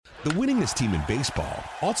The winningest team in baseball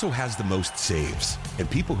also has the most saves, and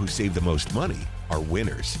people who save the most money are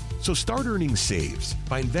winners. So start earning saves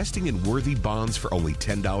by investing in worthy bonds for only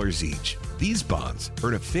 $10 each. These bonds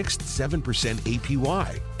earn a fixed 7%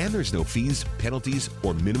 APY, and there's no fees, penalties,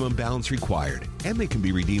 or minimum balance required, and they can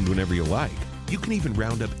be redeemed whenever you like. You can even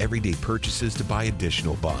round up everyday purchases to buy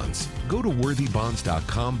additional bonds. Go to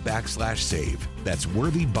worthybonds.com/save. That's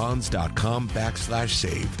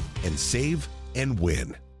worthybonds.com/save and save and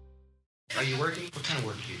win. Are you working? What kind of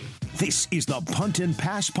work do you do? This is the Punt and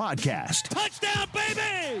Pass Podcast. Touchdown,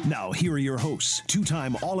 baby! Now, here are your hosts,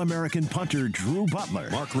 two-time All-American punter Drew Butler.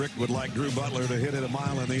 Mark Richt would like Drew Butler to hit it a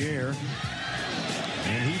mile in the air.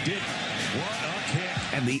 And he did. What a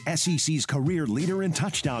kick. And the SEC's career leader in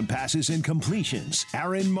touchdown passes and completions,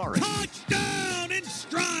 Aaron Murray. Touchdown in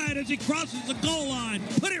stride as he crosses the goal line.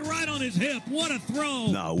 Put it right on his hip. What a throw.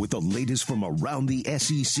 Now, with the latest from around the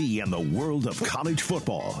SEC and the world of college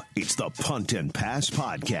football, it's the Punt and Pass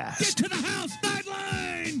Podcast. Get to the house,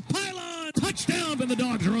 sideline, pylon, touchdown, and the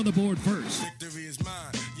Dogs are on the board first. Victory is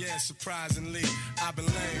mine, yeah, surprisingly. I've been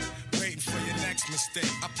lame, waiting for your next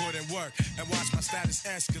mistake. I put in work and watch my status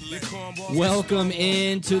escalate. Welcome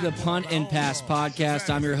into the Punt and Pass Podcast.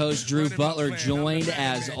 I'm your host, Drew Butler, joined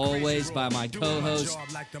as always by my co-host,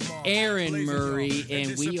 Aaron Murray,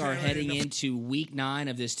 and we are heading into week 9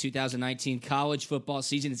 of this 2019 college football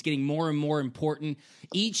season. It's getting more and more important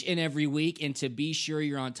each and every week, and to be sure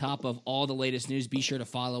you're on top of all the latest news, be sure to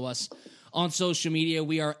follow us on social media.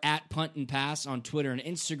 We are at Punt and Pass on Twitter and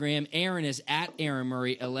Instagram. Aaron is at Aaron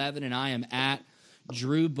Murray 11, and I am at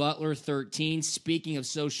Drew Butler 13. Speaking of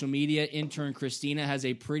social media, intern Christina has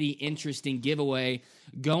a pretty interesting giveaway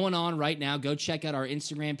going on right now. Go check out our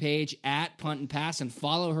Instagram page at Punt and Pass and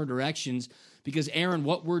follow her directions, because Aaron,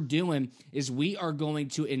 what we're doing is we are going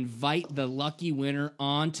to invite the lucky winner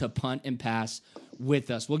on to Punt and Pass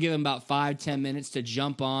with us. We'll give them about 5-10 minutes to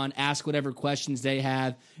jump on, ask whatever questions they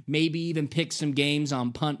have, maybe even pick some games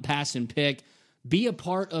on Punt, Pass, and Pick. Be a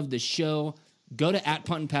part of the show. Go to at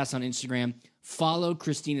Punt and Pass on Instagram. Follow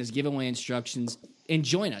Christina's giveaway instructions and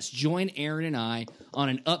join us. Join Aaron and I on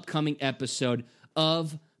an upcoming episode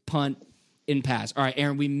of Punt and Pass. All right,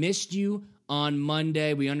 Aaron, we missed you on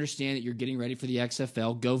Monday. We understand that you're getting ready for the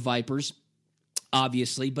XFL. Go Vipers,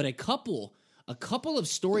 obviously. But a couple of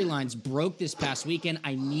storylines broke this past weekend.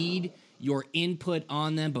 I need your input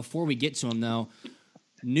on them. Before we get to them, though,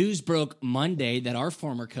 news broke Monday that our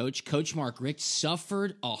former coach, Coach Mark Richt,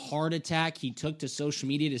 suffered a heart attack. He took to social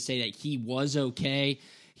media to say that he was okay.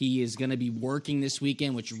 He is going to be working this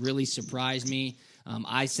weekend, which really surprised me.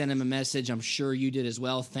 I sent him a message. I'm sure you did as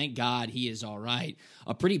well. Thank God he is all right.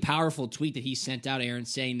 A pretty powerful tweet that he sent out, Aaron,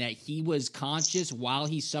 saying that he was conscious while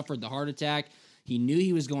he suffered the heart attack. He knew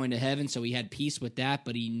he was going to heaven, so he had peace with that,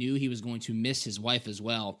 but he knew he was going to miss his wife as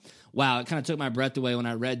well. Wow, it kind of took my breath away when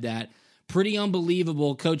I read that. Pretty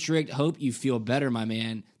unbelievable. Coach Richt, hope you feel better, my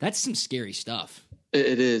man. That's some scary stuff.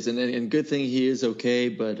 It is, and good thing he is okay.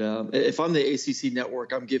 But if I'm the ACC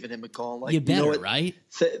network, I'm giving him a call. Like, you better, you know right?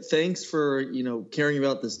 Thanks for caring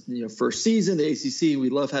about this first season. The ACC, we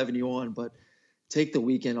love having you on, but take the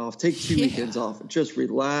weekend off. Take 2 weekends off. Just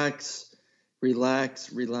relax. Go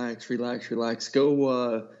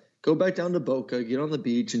back down to Boca. Get on the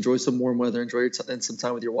beach. Enjoy some warm weather. Enjoy some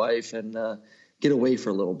time with your wife, and get away for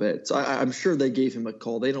a little bit. So I'm sure they gave him a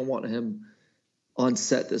call. They don't want him on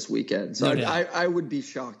set this weekend. So I would be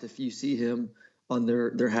shocked if you see him on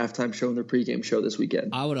their halftime show and their pregame show this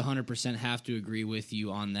weekend. I would 100% have to agree with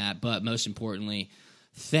you on that. But most importantly,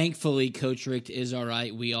 thankfully, Coach Richt is all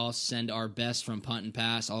right. We all send our best from Punt and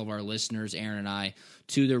Pass, all of our listeners, Aaron and I,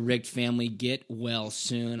 to the Richt family. Get well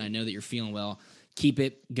soon. I know that you're feeling well. Keep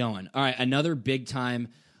it going. All right, another big-time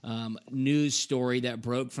news story that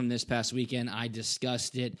broke from this past weekend. I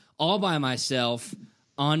discussed it all by myself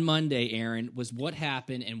on Monday, Aaron, was what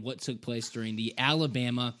happened and what took place during the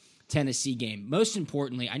Alabama-Tennessee game. Most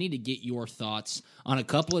importantly, I need to get your thoughts on a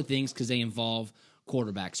couple of things because they involve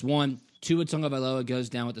quarterbacks. One, Tua Tagovailoa goes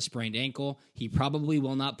down with a sprained ankle. He probably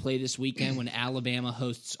will not play this weekend when Alabama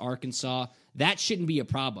hosts Arkansas. That shouldn't be a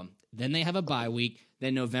problem. Then they have a bye week.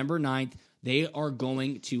 Then November 9th, they are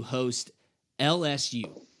going to host LSU.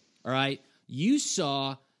 All right? You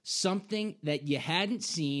saw something that you hadn't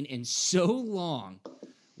seen in so long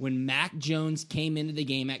when Mac Jones came into the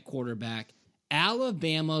game at quarterback.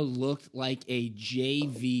 Alabama looked like a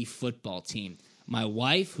JV football team. My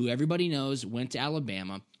wife, who everybody knows, went to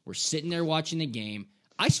Alabama. We're sitting there watching the game.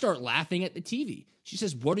 I start laughing at the TV. She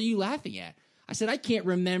says, "What are you laughing at?" I said, "I can't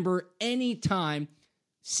remember any time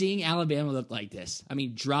seeing Alabama look like this. I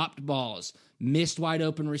mean, dropped balls, missed wide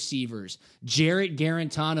open receivers, Jarrett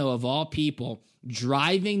Garantano, of all people,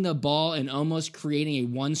 driving the ball and almost creating a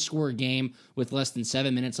one-score game with less than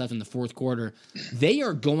 7 minutes left in the fourth quarter. They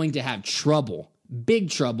are going to have trouble, big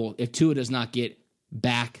trouble, if Tua does not get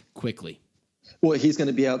back quickly. Well, he's going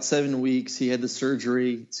to be out 7 weeks. He had the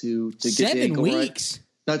surgery to get the ankle 7 weeks?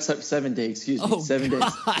 Right. Not 7 days, excuse me. 7 God.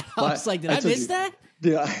 days. I was like, did I miss that?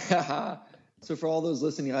 Yeah. So for all those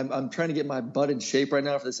listening, I'm trying to get my butt in shape right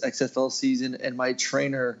now for this XFL season, and my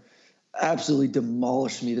trainer absolutely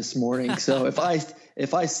demolished me this morning. So if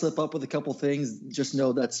I slip up with a couple things, just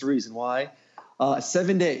know that's the reason why.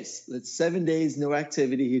 7 days. That's 7 days, no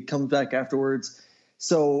activity. He comes back afterwards.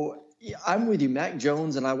 So I'm with you. Mac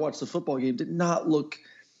Jones, and I watched the football game, did not look –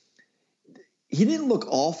 he didn't look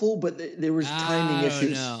awful, but there was timing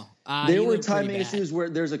issues. There were timing issues where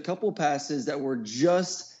there's a couple passes that were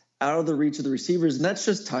just out of the reach of the receivers, and that's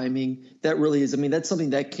just timing. That really is. I mean, that's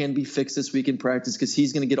something that can be fixed this week in practice because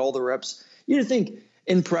he's going to get all the reps. You know, think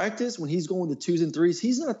in practice when he's going to 2s and 3s,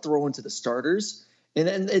 he's not throwing to the starters, and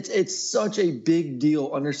it's such a big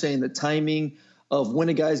deal understanding the timing of when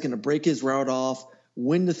a guy's going to break his route off,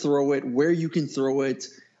 when to throw it, where you can throw it,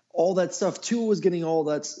 all that stuff. Tua was getting all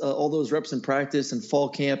those reps in practice and fall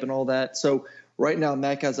camp and all that. So right now,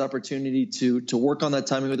 Mac has opportunity to work on that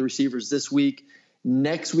timing with the receivers this week.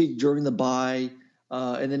 Next week during the bye,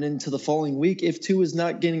 and then into the following week, if Tua is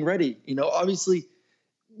not getting ready, obviously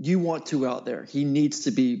you want Tua out there. He needs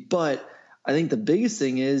to be. But I think the biggest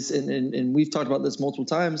thing is, and we've talked about this multiple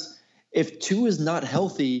times, if Tua is not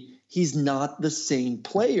healthy, he's not the same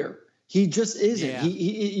player. He just isn't. Yeah.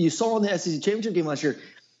 You saw in the SEC championship game last year,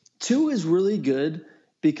 Tua is really good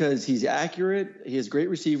because he's accurate, he has great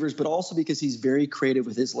receivers, but also because he's very creative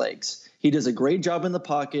with his legs. He does a great job in the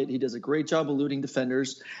pocket. He does a great job eluding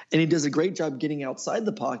defenders, and he does a great job getting outside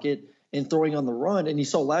the pocket and throwing on the run. And you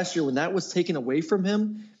saw last year when that was taken away from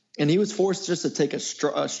him and he was forced just to take a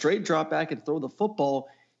straight drop back and throw the football,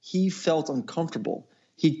 he felt uncomfortable.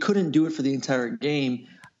 He couldn't do it for the entire game.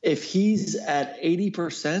 If he's at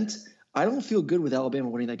 80%, I don't feel good with Alabama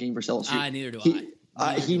winning that game versus LSU. Neither do I.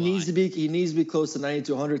 He needs to be close to 90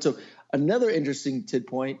 to 100. So another interesting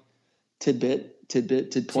tidbit,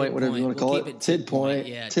 whatever you want to call it. Tidpoint.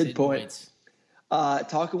 Yeah, tidpoint.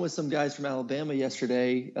 Talking with some guys from Alabama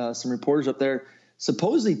yesterday, some reporters up there.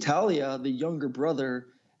 Supposedly Talia, the younger brother,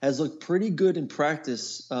 has looked pretty good in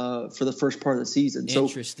practice for the first part of the season.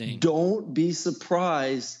 Interesting. So don't be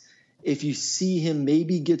surprised if you see him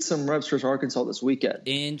maybe get some reps for Arkansas this weekend.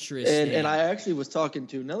 Interesting. And I actually was talking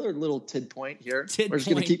to another little tidpoint here.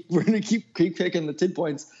 We're gonna keep picking the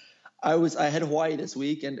tidpoints. I had Hawaii this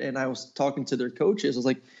week, and I was talking to their coaches. I was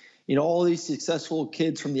like, all these successful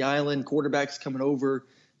kids from the island, quarterbacks coming over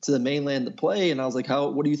to the mainland to play. And I was like,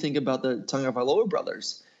 what do you think about the Tagovailoa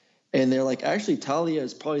brothers? And they're like, actually, Talia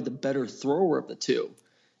is probably the better thrower of the two.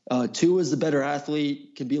 Tua is the better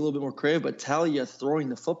athlete, can be a little bit more creative, but Talia throwing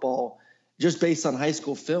the football, just based on high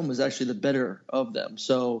school film, is actually the better of them.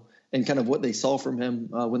 So, and kind of what they saw from him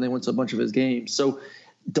when they went to a bunch of his games. So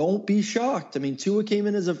don't be shocked. I mean, Tua came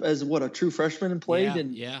in as a true freshman and played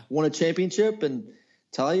won a championship. And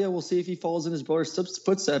Talia, we'll see if he follows in his brother's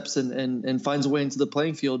footsteps and finds a way into the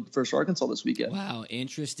playing field for Arkansas this weekend. Wow,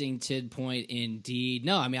 interesting tidpoint indeed.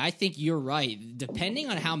 No, I mean, I think you're right. Depending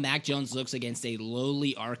on how Mac Jones looks against a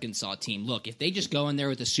lowly Arkansas team, look, if they just go in there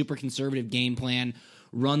with a super conservative game plan,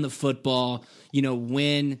 run the football,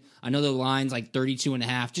 win. I know the line's like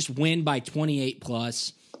 32.5. Just win by 28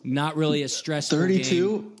 plus. Not really a stressful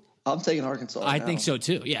 32? game. I'm taking Arkansas. I think so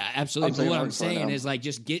too. Yeah, absolutely. But what I'm saying is,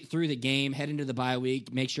 just get through the game, head into the bye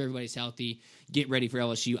week, make sure everybody's healthy, get ready for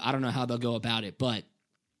LSU. I don't know how they'll go about it, but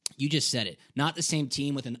you just said it. Not the same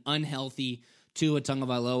team with an unhealthy Tua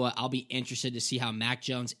Tagovailoa. I'll be interested to see how Mac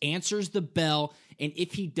Jones answers the bell, and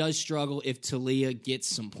if he does struggle, if Talia gets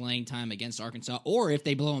some playing time against Arkansas, or if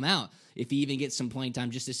they blow him out, if he even gets some playing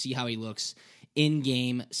time, just to see how he looks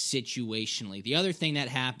in-game situationally. The other thing that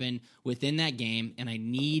happened within that game, and I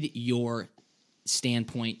need your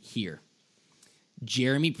standpoint here,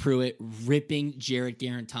 Jeremy Pruitt ripping Jarrett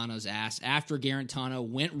Garantano's ass after Garantano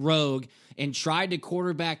went rogue and tried to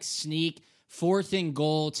quarterback sneak 4th and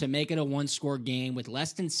goal to make it a one-score game with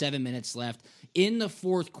less than 7 minutes left in the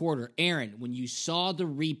fourth quarter. Aaron, when you saw the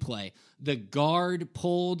replay, the guard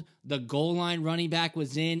pulled, the goal line running back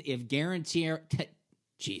was in. If Garantano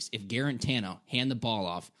hand the ball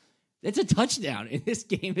off, that's a touchdown. And this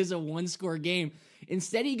game is a one-score game.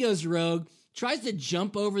 Instead, he goes rogue, tries to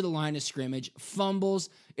jump over the line of scrimmage, fumbles.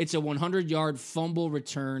 It's a 100-yard fumble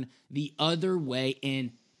return the other way,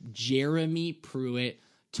 and Jeremy Pruitt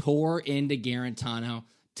tore into Garantano.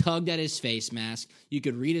 tugged at his face mask. You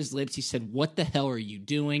could read his lips. He said, "What the hell are you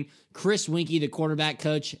doing?" Chris Winkie, the quarterback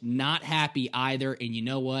coach, not happy either. And you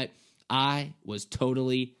know what? I was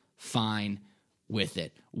totally fine with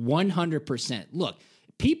it. 100%. Look,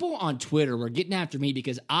 people on Twitter were getting after me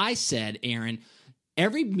because I said, Aaron,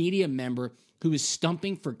 every media member who is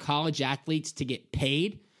stumping for college athletes to get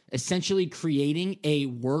paid, essentially creating a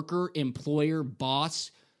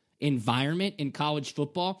worker-employer-boss environment in college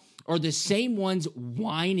football, are the same ones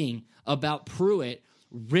whining about Pruitt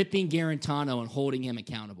ripping Garantano and holding him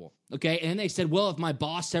accountable. Okay? And they said, well, if my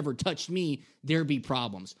boss ever touched me, there'd be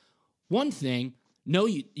problems. One thing, no,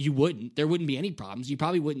 you wouldn't. There wouldn't be any problems. You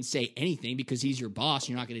probably wouldn't say anything because he's your boss.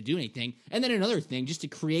 You're not going to do anything. And then another thing, just to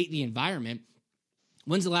create the environment,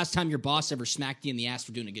 when's the last time your boss ever smacked you in the ass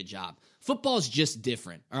for doing a good job? Football's just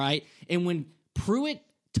different, all right? And when Pruitt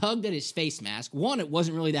tugged at his face mask, one, it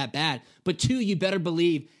wasn't really that bad, but two, you better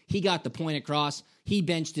believe he got the point across. He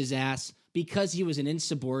benched his ass because he was an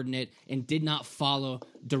insubordinate and did not follow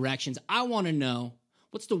directions. I want to know,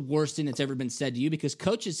 what's the worst thing that's ever been said to you? Because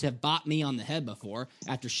coaches have bopped me on the head before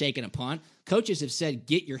after shaking a punt. Coaches have said,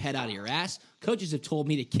 get your head out of your ass. Coaches have told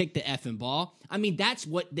me to kick the effing ball. I mean, that's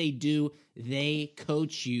what they do. They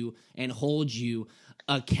coach you and hold you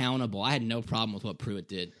accountable. I had no problem with what Pruitt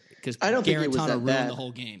did because Garantano ruined the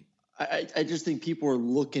whole game. I just think people are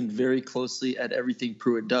looking very closely at everything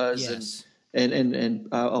Pruitt does. Yes. And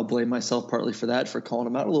I'll blame myself partly for that, for calling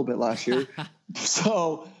him out a little bit last year.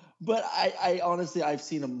 But I honestly, I've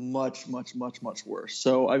seen a much, much, much, much worse.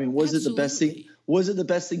 So, I mean, was it the best thing? Was it the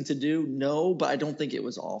best thing to do? No, but I don't think it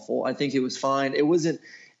was awful. I think it was fine. It wasn't.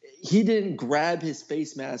 He didn't grab his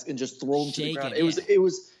face mask and just throw him to the ground.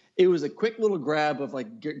 It was a quick little grab of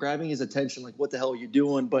like grabbing his attention. Like, what the hell are you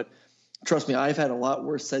doing? But trust me, I've had a lot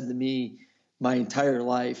worse said to me my entire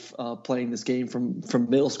life playing this game, from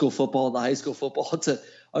middle school football to high school football to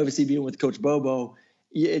obviously being with Coach Bobo.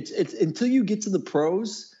 It's until you get to the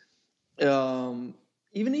pros. Even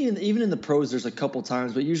in the pros, there's a couple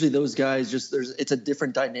times, but usually those guys it's a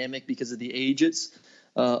different dynamic because of the ages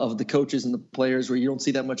of the coaches and the players, where you don't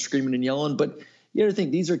see that much screaming and yelling. But you got to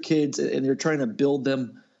think, these are kids, and they're trying to build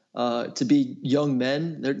them to be young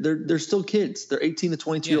men. They're still kids. They're 18 to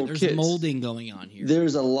 22-year-old kids. There's molding going on here.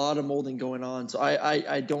 There's a lot of molding going on. So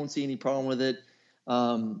I don't see any problem with it.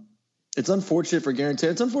 It's unfortunate for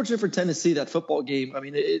Garantano. It's unfortunate for Tennessee, that football game. I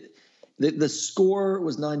mean, the score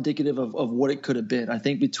was not indicative of what it could have been. I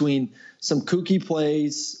think between some kooky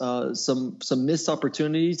plays, some missed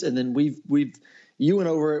opportunities, and then we went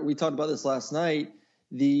over it. We talked about this last night.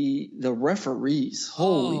 The referees,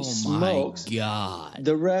 holy smokes! My God,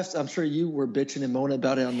 the refs. I'm sure you were bitching and moaning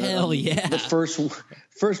about it on the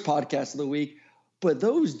first podcast of the week. But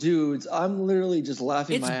those dudes, I'm literally just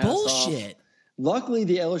laughing my ass off. It's bullshit. Luckily,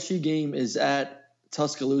 the LSU game is at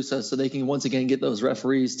Tuscaloosa, so they can once again get those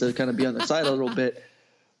referees to kind of be on their side a little bit.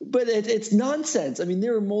 But it's nonsense. I mean,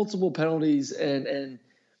 there are multiple penalties, and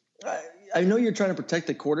I know you're trying to protect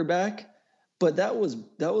the quarterback, but that was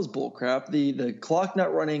bull crap. The clock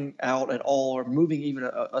not running out at all, or moving even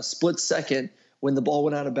a split second when the ball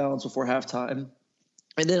went out of bounds before halftime,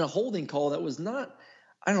 and then a holding call that was not.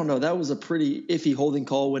 I don't know. That was a pretty iffy holding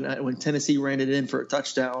call when Tennessee ran it in for a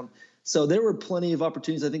touchdown. So there were plenty of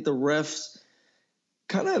opportunities. I think the refs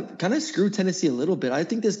kind of screwed Tennessee a little bit. I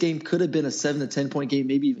think this game could have been a 7 to 10 point game,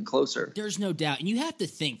 maybe even closer. There's no doubt. And you have to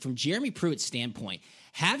think, from Jeremy Pruitt's standpoint,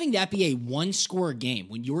 having that be a one-score game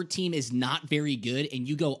when your team is not very good and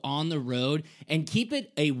you go on the road and keep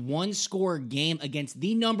it a one-score game against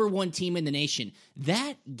the number one team in the nation,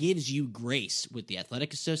 that gives you grace with the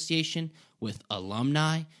Athletic Association, with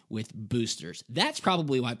alumni, with boosters. That's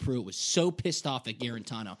probably why Pruitt was so pissed off at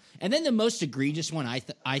Garantano. And then the most egregious one,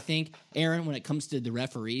 I think, Aaron, when it comes to the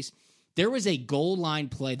referees, there was a goal line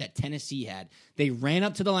play that Tennessee had. They ran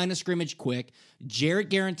up to the line of scrimmage quick. Jarrett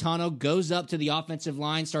Garantano goes up to the offensive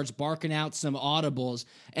line, starts barking out some audibles,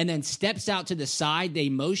 and then steps out to the side. They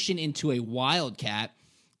motion into a wildcat.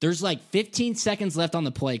 There's like 15 seconds left on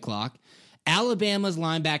the play clock. Alabama's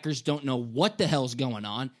linebackers don't know what the hell's going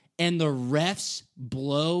on, and the refs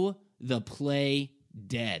blow the play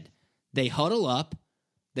dead. They huddle up,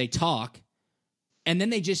 they talk, and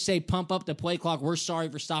then they just say, pump up the play clock. We're sorry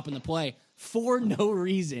for stopping the play, for no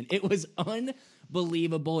reason. It was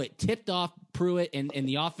unbelievable. It tipped off Pruitt and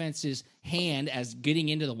the offense's hand as getting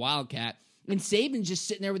into the wildcat. And Saban just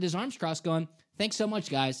sitting there with his arms crossed going, thanks so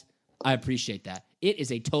much, guys. I appreciate that. It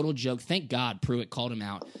is a total joke. Thank God Pruitt called him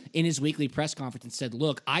out in his weekly press conference and said,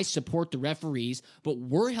 look, I support the referees, but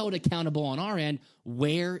we're held accountable on our end.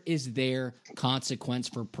 Where is their consequence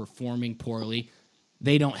for performing poorly?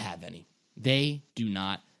 They don't have any. They do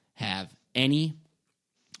not have any.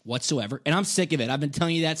 whatsoever. And I'm sick of it. I've been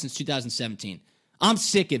telling you that since 2017. I'm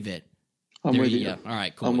sick of it. I'm there with you you. go. All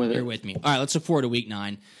right, cool. You're with me. All right, let's look forward to week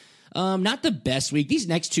 9. Not the best week. These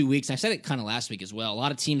next 2 weeks, I said it kind of last week as well. A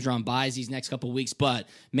lot of teams are on buys these next couple of weeks, but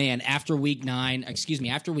man, after week 10, I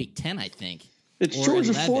think. It's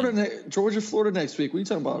Georgia, Florida next week. What are you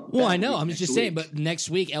talking about? Well, I know. I'm just saying, but next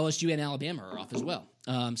week, LSU and Alabama are off as well.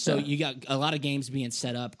 So you got a lot of games being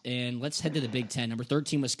set up, and let's head to the Big Ten. Number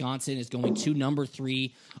 13, Wisconsin is going to number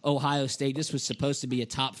 3, Ohio State. This was supposed to be a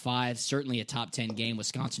top 5, certainly a top 10 game.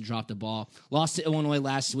 Wisconsin dropped the ball, lost to Illinois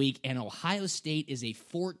last week, and Ohio State is a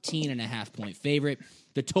 14.5-point favorite.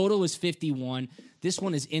 The total was 51. This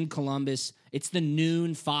one is in Columbus. It's the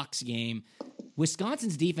noon Fox game.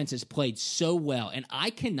 Wisconsin's defense has played so well, and I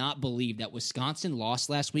cannot believe that Wisconsin lost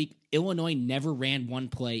last week. Illinois never ran one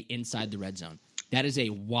play inside the red zone. That is a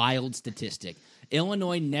wild statistic.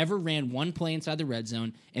 Illinois never ran one play inside the red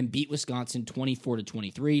zone and beat Wisconsin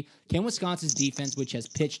 24-23. Can Wisconsin's defense, which has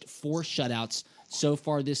pitched 4 shutouts so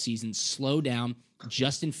far this season, slow down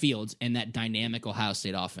Justin Fields and that dynamic Ohio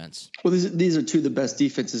State offense? Well, these are 2 of the best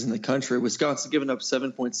defenses in the country. Wisconsin giving up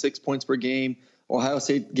 7.6 points per game. Ohio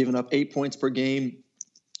State giving up 8 points per game.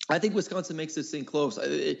 I think Wisconsin makes this thing close.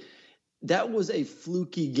 That was a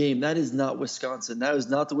fluky game. That is not Wisconsin. That is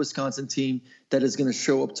not the Wisconsin team that is going to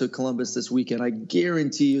show up to Columbus this weekend. I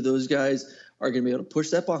guarantee you those guys are going to be able to push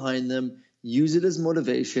that behind them, use it as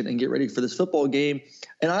motivation, and get ready for this football game.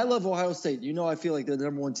 And I love Ohio State. You know, I feel like they're the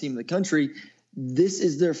number 1 team in the country. This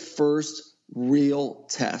is their first real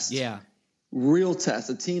test. Yeah. Real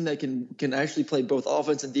test. A team that can actually play both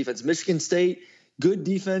offense and defense. Michigan State, good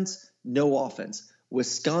defense, no offense.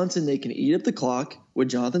 Wisconsin, they can eat up the clock with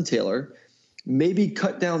Jonathan Taylor, maybe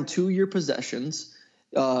cut down 2-year possessions.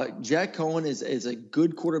 Jack Cohen is a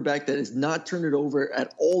good quarterback that has not turned it over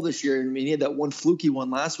at all this year. I mean, he had that one fluky one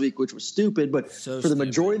last week, which was stupid, but for the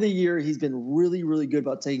majority of the year, he's been really, really good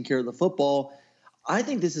about taking care of the football. I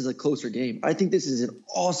think this is a closer game. I think this is an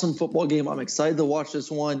awesome football game. I'm excited to watch this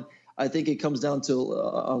one. I think it comes down to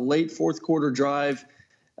a late fourth quarter drive.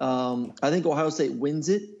 I think Ohio State wins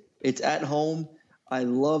it. It's at home. I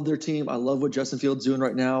love their team. I love what Justin Fields doing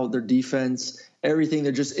right now, their defense, everything.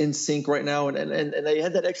 They're just in sync right now. And they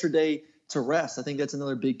had that extra day to rest. I think that's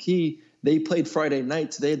another big key. They played Friday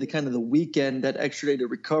night, so they had the weekend, that extra day to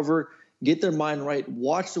recover, get their mind right,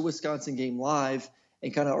 watch the Wisconsin game live,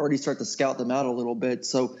 and kind of already start to scout them out a little bit.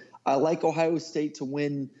 So I like Ohio State to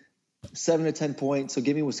win 7 to 10 points. So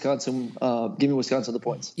give me Wisconsin the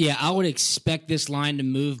points. Yeah, I would expect this line to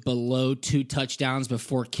move below 2 touchdowns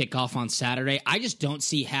before kickoff on Saturday. I just don't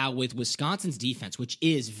see how, with Wisconsin's defense, which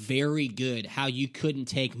is very good, how you couldn't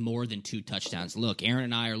take more than 2 touchdowns. Look, Aaron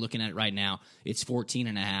and I are looking at it right now. It's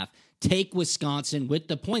 14.5. Take Wisconsin with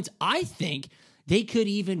the points. I think they could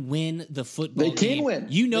even win the football game. They can win.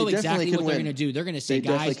 You know they exactly what they're going to do. They're going to say,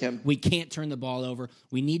 guys, we can't turn the ball over.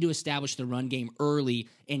 We need to establish the run game early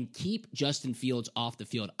and keep Justin Fields off the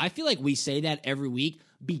field. I feel like we say that every week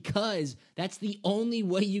because that's the only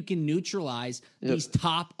way you can neutralize these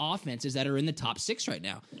top offenses that are in the top 6 right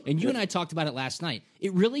now. And you and I talked about it last night.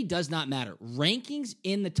 It really does not matter. Rankings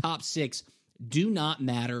in the top 6 do not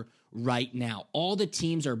matter right now. All the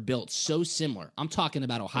teams are built so similar. I'm talking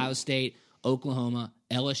about Ohio State, Oklahoma,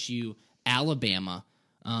 LSU, Alabama,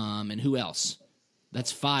 and who else?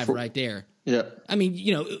 That's 5 right there. Yeah. I mean,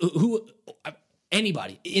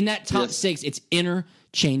 anybody in that top 6, it's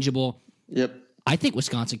interchangeable. Yep. I think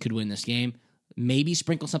Wisconsin could win this game. Maybe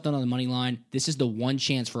sprinkle something on the money line. This is the one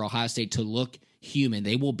chance for Ohio State to look human.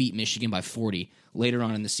 They will beat Michigan by 40 later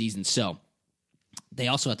on in the season. So they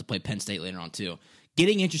also have to play Penn State later on too.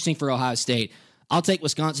 Getting interesting for Ohio State. I'll take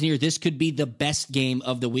Wisconsin here. This could be the best game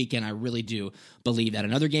of the weekend. I really do believe that.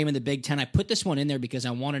 Another game in the Big Ten. I put this one in there because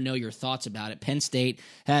I want to know your thoughts about it. Penn State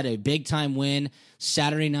had a big-time win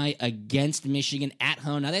Saturday night against Michigan at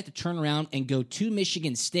home. Now they have to turn around and go to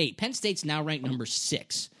Michigan State. Penn State's now ranked number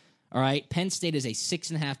 6. All right? Penn State is a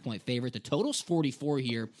 6.5-point favorite. The total's 44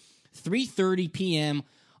 here. 3:30 p.m.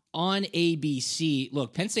 on ABC.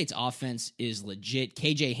 Look, Penn State's offense is legit.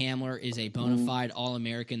 KJ Hamler is a bona fide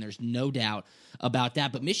All-American. There's no doubt about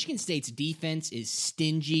that. But Michigan State's defense is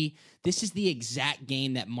stingy. This is the exact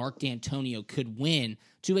game that Mark D'Antonio could win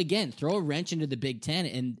to, again, throw a wrench into the Big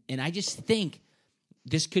Ten. And I just think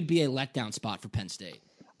this could be a letdown spot for Penn State.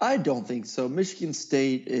 I don't think so. Michigan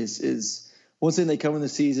State is once again, they come in the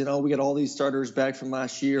season, we got all these starters back from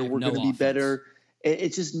last year. We're going to be better.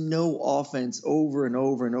 It's just no offense over and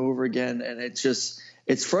over and over again. And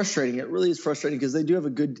it's frustrating. It really is frustrating because they do have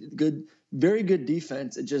a very good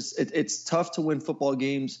defense. It's tough to win football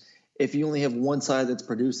games if you only have one side that's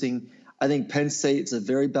producing. I think Penn State is a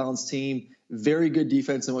very balanced team, very good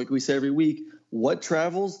defense. And like we say every week, what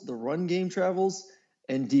travels? The run game travels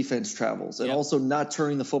and defense travels. And also not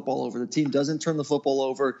turning the football over. The team doesn't turn the football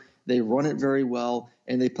over. They run it very well,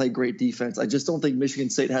 and they play great defense. I just don't think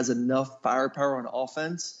Michigan State has enough firepower on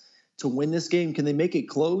offense to win this game. Can they make it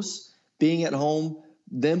close? Being at home,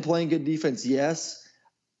 them playing good defense, yes.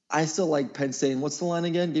 I still like Penn State. And what's the line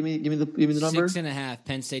again? Give me the number. 6.5.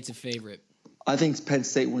 Penn State's a favorite. I think Penn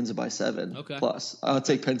State wins it by 7. Okay. Plus, I'll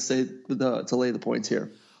take Penn State to lay the points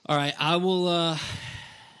here. All right, I will.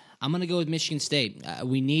 I'm going to go with Michigan State.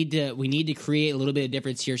 We need to create a little bit of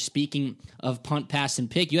difference here. Speaking of punt, pass, and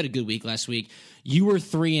pick, you had a good week last week. You were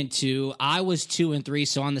 3-2. I was 2-3.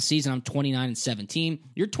 So on the season, I'm 29-17.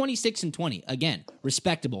 You're 26-20. Again,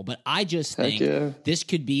 respectable. But I just think this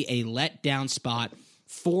could be a letdown spot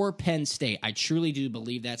for Penn State. I truly do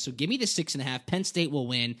believe that. So give me the 6.5. Penn State will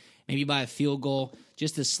win, maybe by a field goal.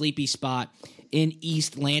 Just a sleepy spot in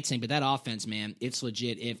East Lansing. But that offense, man, it's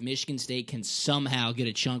legit. If Michigan State can somehow get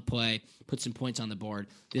a chunk play, put some points on the board,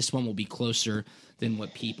 this one will be closer than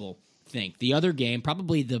what people think. The other game,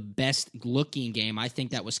 probably the best looking game, I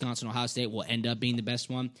think that Wisconsin-Ohio State will end up being the best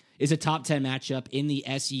one, is a top 10 matchup in the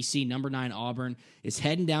SEC. Number 9 Auburn is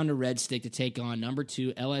heading down to Red Stick to take on number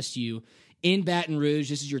 2 LSU in Baton Rouge.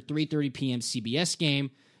 This is your 3:30 p.m. CBS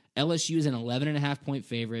game. LSU is an 11.5-point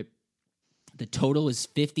favorite. The total is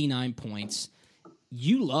 59 points.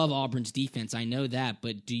 You love Auburn's defense, I know that,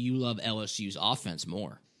 but do you love LSU's offense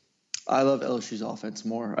more? I love LSU's offense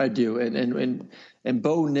more. I do. And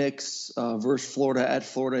Bo Nix versus Florida at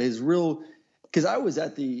Florida is real, because I was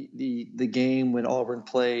at the game when Auburn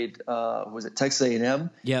played, was it Texas A&M?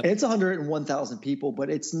 Yeah. And it's 101,000 people, but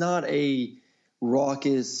it's not a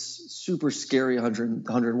raucous, super scary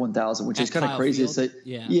 101,000, which is kind of crazy to say.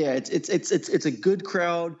 Yeah. It's a good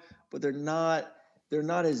crowd, but they're not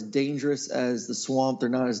as dangerous as the Swamp. They're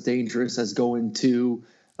not as dangerous as going to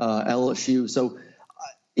LSU. So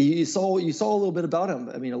you saw a little bit about him.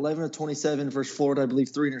 I mean, 11 of 27 versus Florida, I believe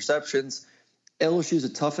 3 interceptions. LSU is a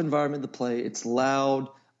tough environment to play. It's loud.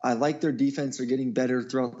 I like their defense. They're getting better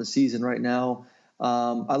throughout the season right now.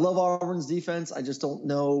 I love Auburn's defense. I just don't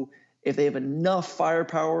know if they have enough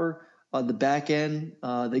firepower on the back end.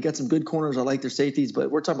 They got some good corners. I like their safeties, but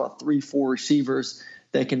we're talking about 3-4 receivers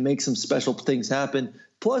that can make some special things happen.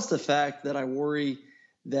 Plus the fact that I worry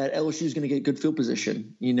that LSU is going to get good field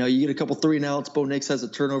position. You know, you get a couple 3-and-outs. Bo Nix has a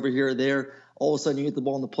turnover here or there. All of a sudden you get the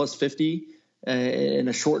ball in the plus 50 in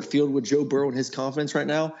a short field with Joe Burrow and his confidence right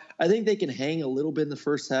now. I think they can hang a little bit in the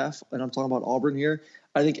first half, and I'm talking about Auburn here.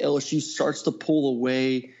 I think LSU starts to pull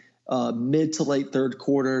away mid to late third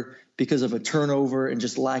quarter because of a turnover and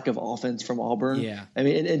just lack of offense from Auburn. Yeah. I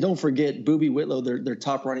mean, and don't forget, Boobie Whitlow, their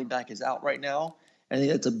top running back, is out right now. I think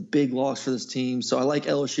that's a big loss for this team. So I like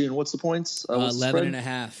LSU. And what's the points?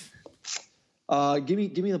 11.5. Give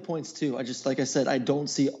me the points too. I just, like I said, I don't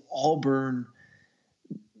see Auburn.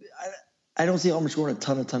 I don't see Auburn scoring a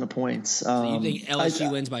ton of points. So you think LSU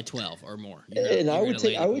wins by 12 or more? I would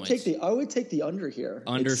take the under here.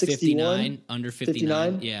 Under like 59. Under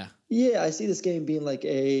 59. Yeah. Yeah, I see this game being like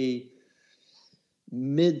a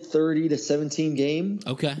mid 30 to 17 game.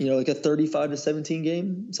 Okay. You know, like a 35 to 17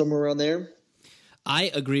 game, somewhere around there.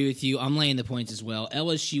 I agree with you. I'm laying the points as well.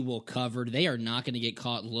 LSU will cover. They are not going to get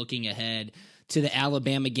caught looking ahead to the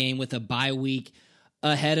Alabama game with a bye week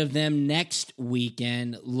ahead of them next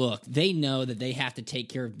weekend. Look, they know that they have to take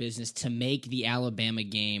care of business to make the Alabama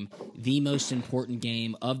game the most important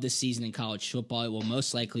game of the season in college football. It will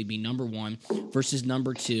most likely be number 1 versus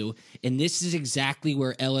number 2, and this is exactly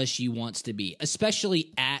where LSU wants to be,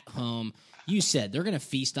 especially at home. You said they're going to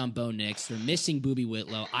feast on Bo Nix. They're missing Boobie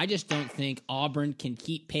Whitlow. I just don't think Auburn can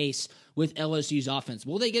keep pace with LSU's offense.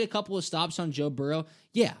 Will they get a couple of stops on Joe Burrow?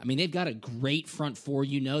 Yeah. I mean, they've got a great front four.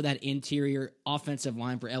 You know that interior offensive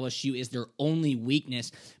line for LSU is their only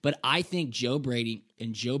weakness. But I think Joe Brady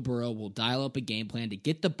and Joe Burrow will dial up a game plan to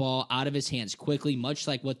get the ball out of his hands quickly, much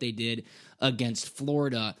like what they did against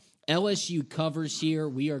Florida. LSU covers here.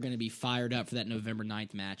 We are going to be fired up for that November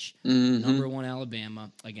 9th match. Mm-hmm. Number 1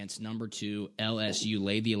 Alabama against number 2 LSU.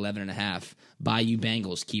 Lay the 11.5. Bayou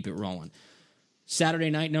Bengals. Keep it rolling. Saturday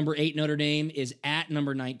night, number 8 Notre Dame is at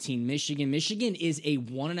number 19 Michigan. Michigan is a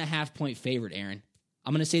 1.5-point favorite, Aaron.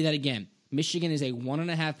 I'm going to say that again. Michigan is a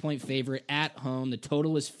 1.5-point favorite at home. The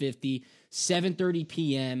total is 50. 7:30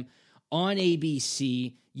 p.m. on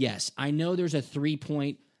ABC. Yes, I know there's a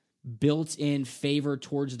 3-point built-in favor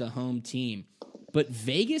towards the home team. But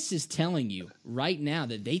Vegas is telling you right now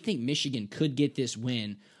that they think Michigan could get this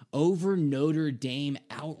win over Notre Dame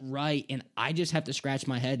outright. And I just have to scratch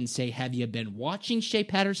my head and say, have you been watching Shea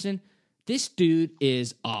Patterson? This dude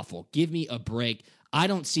is awful. Give me a break. I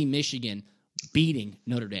don't see Michigan beating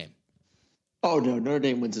Notre Dame. Oh, no, Notre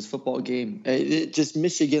Dame wins this football game. Just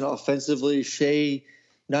Michigan offensively, Shea,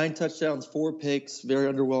 9 touchdowns, 4 picks,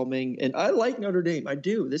 very underwhelming. And I like Notre Dame. I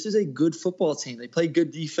do. This is a good football team. They play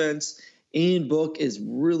good defense. Ian Book is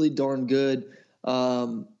really darn good.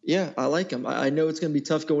 Yeah, I like him. I know it's going to be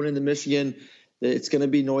tough going into Michigan. It's going to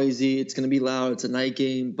be noisy. It's going to be loud. It's a night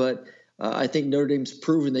game. But I think Notre Dame's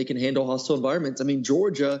proven they can handle hostile environments. I mean,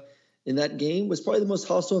 Georgia in that game was probably the most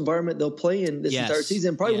hostile environment they'll play in this entire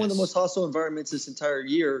season. Probably one of the most hostile environments this entire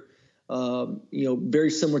year. Very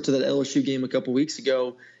similar to that LSU game a couple weeks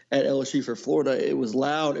ago at LSU for Florida. It was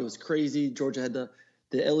loud. It was crazy. Georgia had the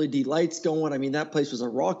LED lights going. I mean, that place was a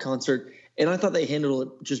rock concert. And I thought they handled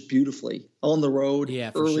it just beautifully on the road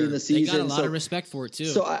early in the season. They got a lot of respect for it too.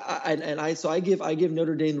 So I give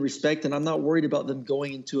Notre Dame the respect, and I'm not worried about them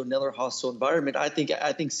going into another hostile environment. I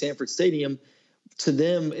think Sanford Stadium to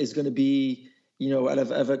them is going to be, out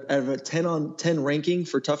of a 10-on-10 ranking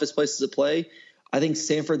for toughest places to play. I think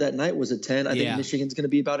Sanford that night was a 10. I think Michigan's going to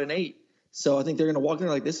be about an 8. So I think they're going to walk in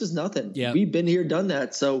like, this is nothing. Yep. We've been here, done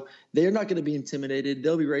that. So they're not going to be intimidated.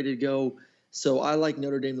 They'll be ready to go. So I like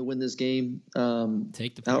Notre Dame to win this game.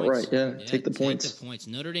 Take the points. Outright, take the points. Take the points.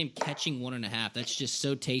 Notre Dame catching 1.5. That's just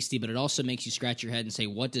so tasty, but it also makes you scratch your head and say,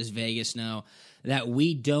 what does Vegas know that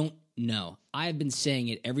we don't know? I've been saying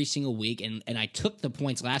it every single week, and I took the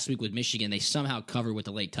points last week with Michigan. They somehow covered with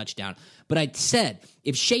the late touchdown. But I said,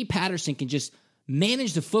 if Shea Patterson can just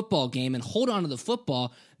manage the football game and hold on to the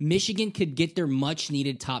football, Michigan could get their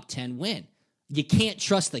much-needed top 10 win. You can't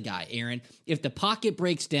trust the guy, Aaron. If the pocket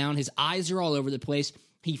breaks down, his eyes are all over the place,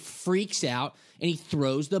 he freaks out, and he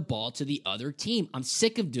throws the ball to the other team. I'm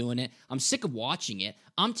sick of doing it. I'm sick of watching it.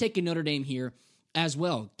 I'm taking Notre Dame here as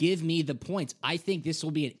well. Give me the points. I think this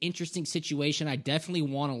will be an interesting situation. I definitely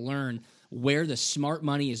want to learn where the smart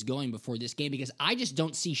money is going before this game because I just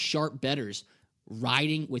don't see sharp bettors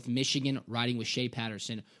riding with Michigan, riding with Shea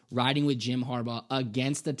Patterson, riding with Jim Harbaugh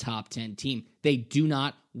against the top 10 team. They do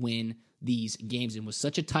not win these games. And with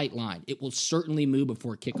such a tight line, it will certainly move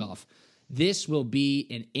before kickoff. This will be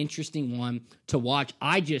an interesting one to watch.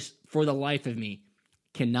 I just, for the life of me,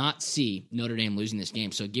 cannot see Notre Dame losing this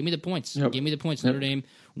game. So give me the points. Yep. Give me the points. Notre Dame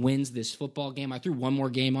wins this football game. I threw one more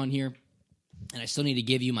game on here, and I still need to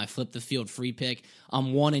give you my flip the field free pick.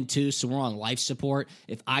 I'm 1-2, so we're on life support.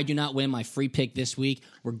 If I do not win my free pick this week,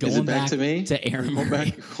 we're going back to me? To Aaron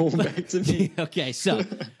Murray. Going back to me. Okay, so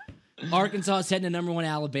Arkansas is heading to number 1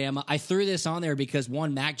 Alabama. I threw this on there because,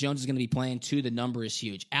 1, Mac Jones is going to be playing. 2, the number is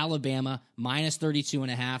huge. Alabama, minus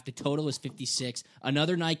 32.5. The total is 56.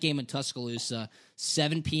 Another night game in Tuscaloosa,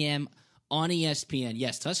 7 p.m. on ESPN.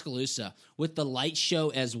 Yes, Tuscaloosa with the light show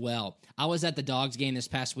as well. I was at the Dogs game this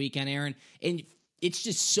past weekend, Aaron, and it's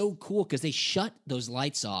just so cool because they shut those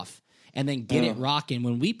lights off and then get it rocking.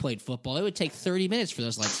 When we played football, it would take 30 minutes for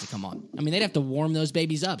those lights to come on. I mean, they'd have to warm those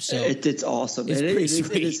babies up. So it's awesome. It's pretty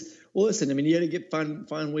sweet. Well, listen, I mean, you got to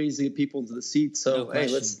find ways to get people into the seats. So, hey,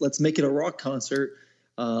 let's make it a rock concert.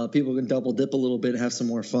 People can double dip a little bit, have some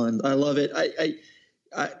more fun. I love it.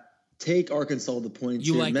 I take Arkansas the points.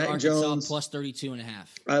 You here. like Mac Arkansas Jones, plus 32.5.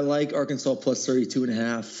 I like Arkansas plus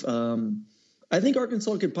 32.5. I think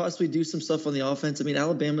Arkansas could possibly do some stuff on the offense. I mean,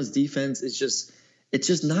 Alabama's defense is just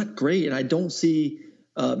not great, and I don't see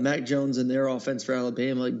Mac Jones and their offense for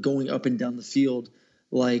Alabama going up and down the field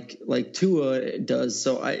like Tua does.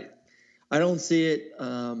 So I don't see it.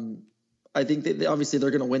 I think that obviously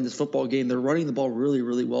they're going to win this football game. They're running the ball really,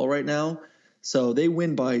 really well right now. So they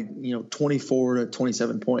win by 24 to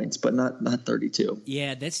 27 points, but not 32.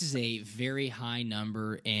 Yeah, this is a very high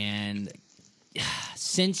number, and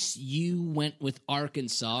since you went with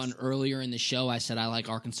Arkansas, and earlier in the show I said I like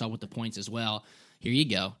Arkansas with the points as well, here you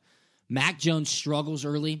go. Mac Jones struggles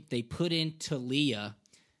early. They put in Talia.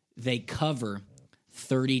 They cover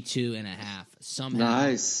 32.5 somehow.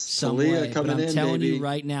 Nice. Talia coming in, but I'm telling baby. you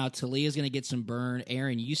right now, Talia's going to get some burn.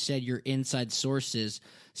 Aaron, you said your inside sources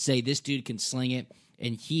say this dude can sling it,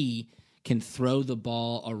 and he can throw the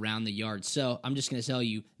ball around the yard. So I'm just going to tell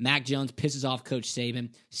you, Mac Jones pisses off Coach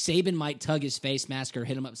Saban. Saban might tug his face mask or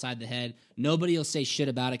hit him upside the head. Nobody will say shit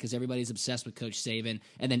about it because everybody's obsessed with Coach Saban.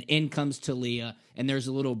 And then in comes Talia, and there's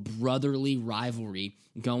a little brotherly rivalry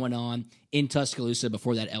going on in Tuscaloosa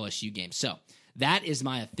before that LSU game. So that is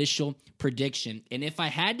my official prediction. And if I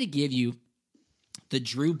had to give you the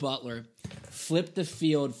Drew Butler flip the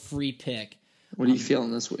field free pick, what are you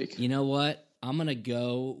feeling this week? You know what? I'm going to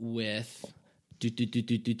go with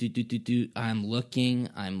I'm looking.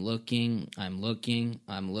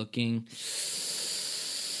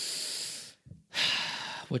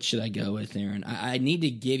 What should I go with, Aaron? I need to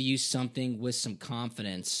give you something with some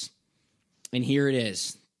confidence. And here it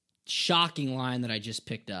is. shocking line that I just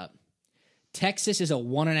picked up. Texas is a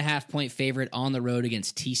 1.5-point favorite on the road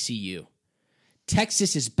against TCU.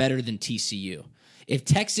 Texas is better than TCU. If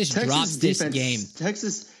Texas drops this game,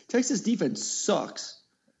 Texas defense sucks.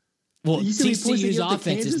 Well, TCU's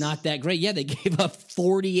offense is not that great. Yeah, they gave up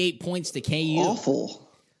 48 points to KU. Awful.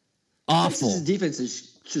 Texas' defense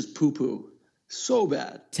is just poo-poo. So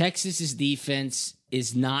bad. Texas's defense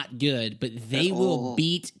is not good, but they will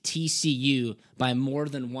beat TCU by more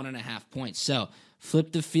than 1.5 points. So,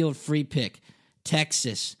 flip the field free pick.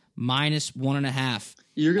 Texas minus 1.5.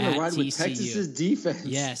 You're going to ride with Texas's defense.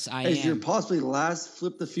 Yes, I am. As am. your possibly last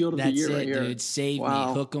flip the field of the year right here. That's it, dude. Save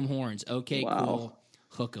me. Hook 'em horns. Okay, cool.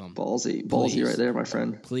 Hook 'em. Ballsy right there, my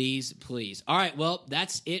friend. Please. All right, well,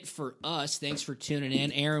 that's it for us. Thanks for tuning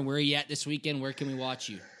in. Aaron, where are you at this weekend? Where can we watch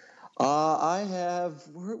you?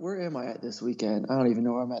 Where am I at this weekend? I don't even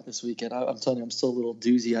know where I'm at this weekend. I'm telling you, I'm still a little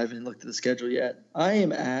doozy. I haven't looked at the schedule yet. I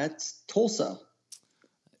am at Tulsa.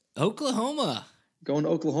 Oklahoma. Going to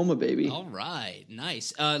Oklahoma, baby. All right.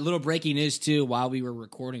 Nice. Little breaking news, too. While we were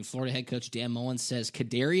recording, Florida head coach Dan Mullen says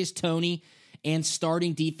Kadarius Toney and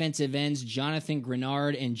starting defensive ends Jonathan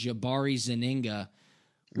Grenard and Jabari Zuniga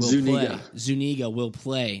will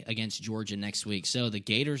play against Georgia next week. So the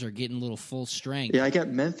Gators are getting a little full strength. Yeah, I got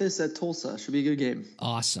Memphis at Tulsa. Should be a good game.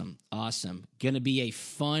 Awesome. Going to be a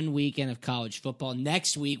fun weekend of college football.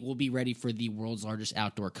 Next week, we'll be ready for the world's largest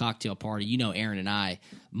outdoor cocktail party. You know, Aaron and I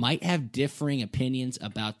might have differing opinions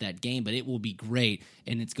about that game, but it will be great,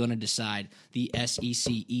 and it's going to decide the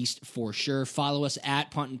SEC East for sure. Follow us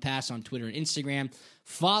at Punt and Pass on Twitter and Instagram.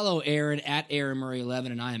 Follow Aaron at Aaron Murray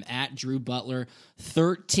 11, and I am at Drew Butler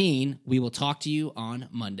 13. We will talk to you on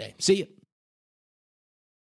Monday. See you.